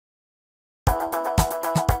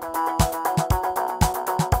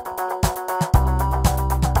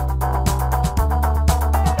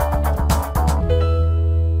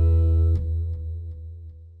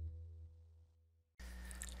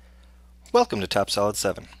Welcome to TopSolid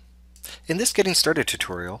 7. In this Getting Started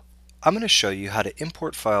tutorial, I'm going to show you how to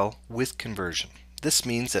import file with conversion. This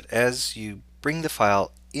means that as you bring the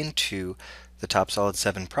file into the TopSolid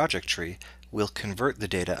 7 project tree, we'll convert the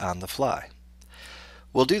data on the fly.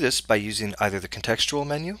 We'll do this by using either the contextual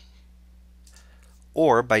menu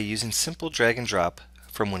or by using simple drag and drop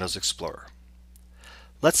from Windows Explorer.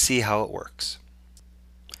 Let's see how it works.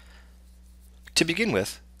 To begin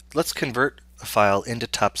with, let's convert a file into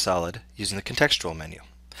TopSolid using the contextual menu.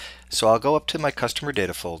 So I'll go up to my customer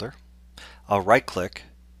data folder, I'll right click,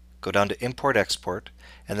 go down to Import Export,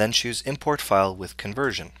 and then choose Import File with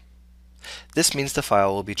Conversion. This means the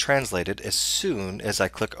file will be translated as soon as I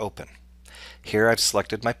click Open. Here I've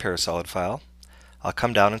selected my Parasolid file. I'll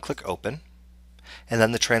come down and click Open, and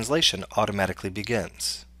then the translation automatically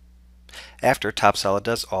begins. After, TopSolid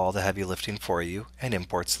does all the heavy lifting for you and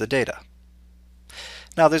imports the data.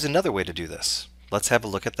 Now there's another way to do this. Let's have a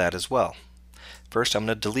look at that as well. First I'm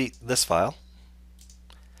going to delete this file.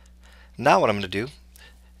 Now what I'm going to do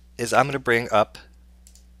is I'm going to bring up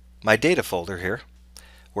my data folder here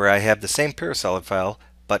where I have the same Parasolid file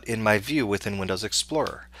but in my view within Windows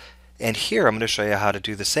Explorer. And here I'm going to show you how to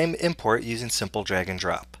do the same import using simple drag and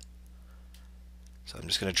drop. So I'm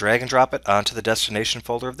just going to drag and drop it onto the destination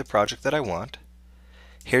folder of the project that I want.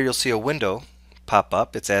 Here you'll see a window pop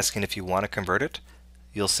up. It's asking if you want to convert it.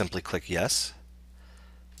 You'll simply click yes,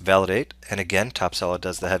 validate, and again TopSolid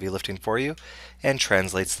does the heavy lifting for you and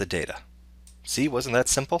translates the data. See, wasn't that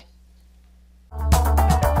simple?